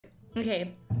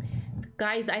Okay,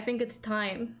 guys, I think it's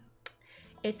time.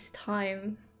 It's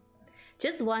time.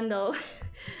 Just one though.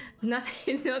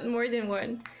 Nothing, not more than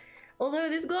one. Although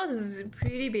this glass is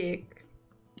pretty big.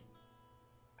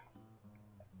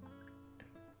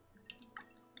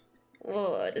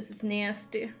 Oh, this is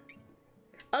nasty.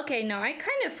 Okay, no, I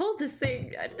kind of filled this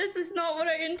thing. This is not what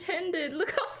I intended.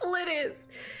 Look how full it is.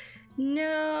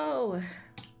 No.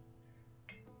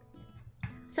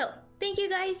 So, thank you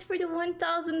guys for the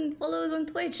 1,000 follows on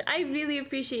Twitch. I really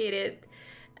appreciate it.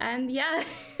 And yeah,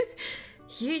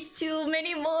 here's too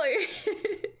many more.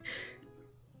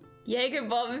 Jaeger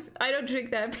bombs. I don't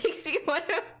drink that. Makes me want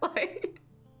to fight.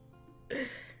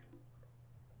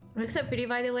 Looks so pretty,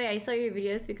 by the way. I saw your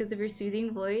videos because of your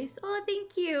soothing voice. Oh,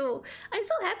 thank you. I'm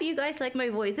so happy you guys like my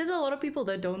voice. There's a lot of people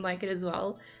that don't like it as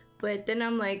well. But then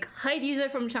I'm like, hide user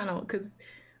from channel, because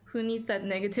who needs that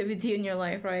negativity in your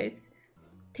life, right?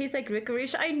 Tastes like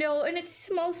licorice. I know, and it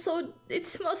smells so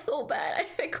bad.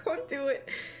 I can't do it.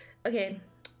 Okay.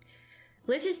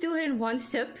 Let's just do it in one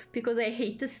sip because I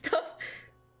hate this stuff.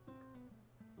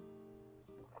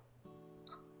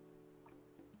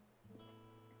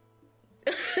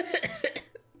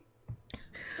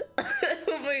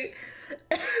 Oh my.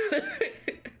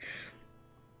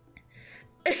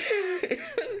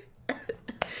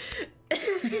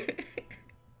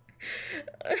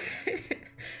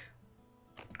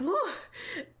 Ooh,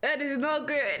 that is not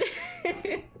good.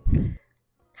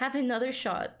 Have another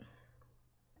shot.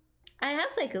 I have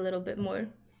like a little bit more.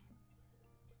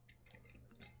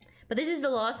 But this is the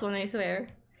last one, I swear.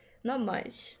 Not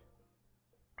much.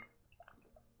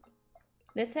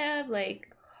 Let's have like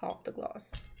half the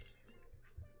glass.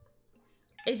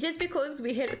 It's just because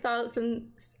we hit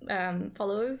 1,000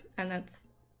 follows, and that's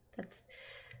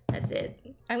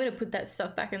it. I'm gonna put that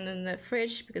stuff back in the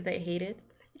fridge because I hate it.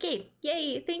 Okay,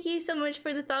 yay! Thank you so much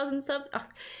for the 1,000 subs.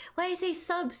 Why I say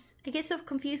subs? I get so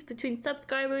confused between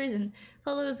subscribers and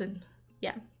follows, and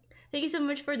yeah. Thank you so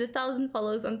much for the 1,000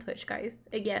 follows on Twitch, guys.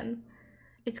 Again,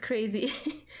 it's crazy.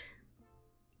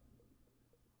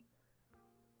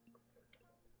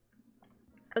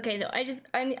 Okay, no,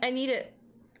 I need to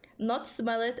not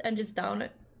smell it and just down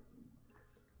it.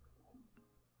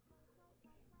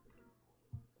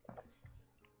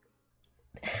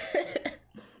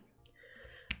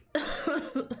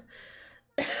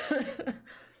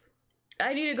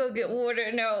 I need to go get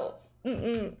water. No.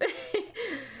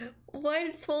 Why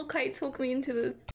did Soul Kite talk me into this?